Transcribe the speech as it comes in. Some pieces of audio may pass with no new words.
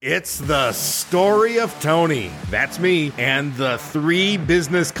It's the story of Tony. That's me and the 3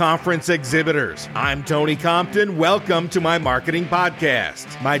 business conference exhibitors. I'm Tony Compton. Welcome to my marketing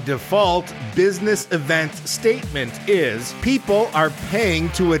podcast. My default business event statement is people are paying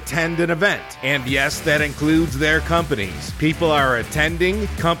to attend an event. And yes, that includes their companies. People are attending,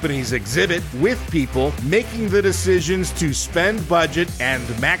 companies exhibit with people, making the decisions to spend budget and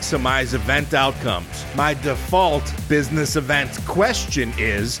maximize event outcomes. My default business event question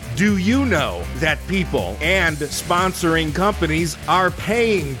is, do you know that people and sponsoring companies are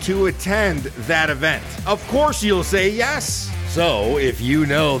paying to attend that event? Of course you'll say yes. So, if you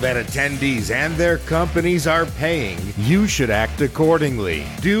know that attendees and their companies are paying, you should act accordingly.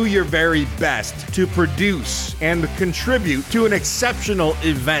 Do your very best to produce and contribute to an exceptional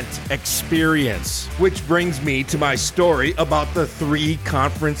event experience. Which brings me to my story about the 3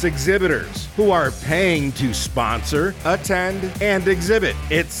 conference exhibitors who are paying to sponsor, attend, and exhibit.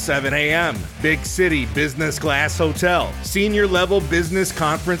 It's 7 a.m., big city business class hotel, senior level business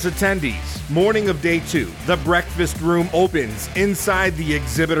conference attendees. Morning of day 2, the breakfast room opens inside the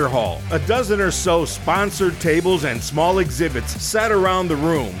exhibitor hall. A dozen or so sponsored tables and small exhibits set around the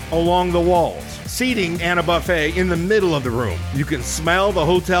room along the walls. Seating and a buffet in the middle of the room. You can smell the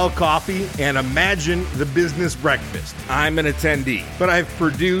hotel coffee and imagine the business breakfast. I'm an attendee, but I've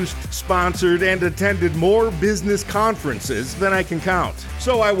produced, sponsored, and attended more business conferences than I can count.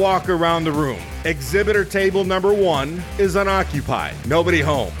 So I walk around the room. Exhibitor table number 1 is unoccupied. Nobody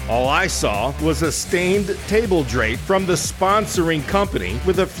home. All I saw was a stained table drape from the sponsoring company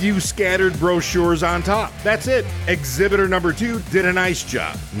with a few scattered brochures on top. That's it. Exhibitor number 2 did a nice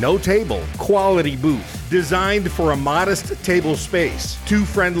job. No table. Quality booth. Designed for a modest table space. 2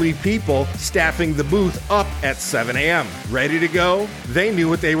 friendly people staffing the booth up at 7 a.m. Ready to go? They knew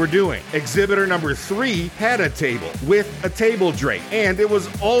what they were doing. Exhibitor number 3 had a table with a table drape, and it was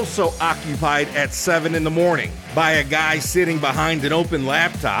also occupied at 7 in the morning by a guy sitting behind an open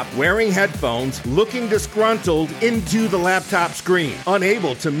laptop, wearing headphones, looking disgruntled into the laptop screen.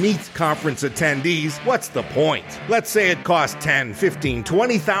 Unable to meet conference attendees, what's the point? Let's say it costs $10,000, $15,000,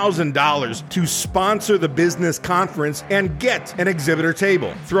 $20,000 to sponsor the business conference and get an exhibitor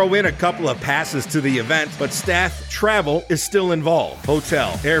table. Throw in a couple of passes to the event, but staff travel is still involved.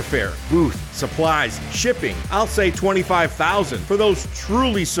 Hotel, airfare, booth, supplies, shipping. I'll say $25,000 for those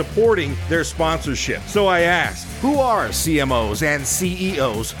truly supporting their sponsorship. So I asked, who are CMOs and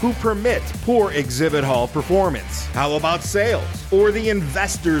CEOs who permit poor exhibit hall performance? How about sales or the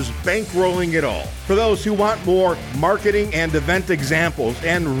investors bankrolling it all? For those who want more marketing and event examples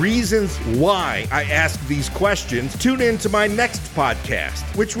and reasons why I ask these questions, tune in to my next podcast,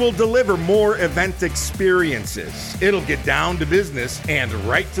 which will deliver more event experiences. It'll get down to business and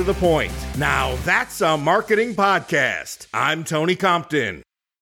right to the point. Now that's a marketing podcast. I'm Tony Compton.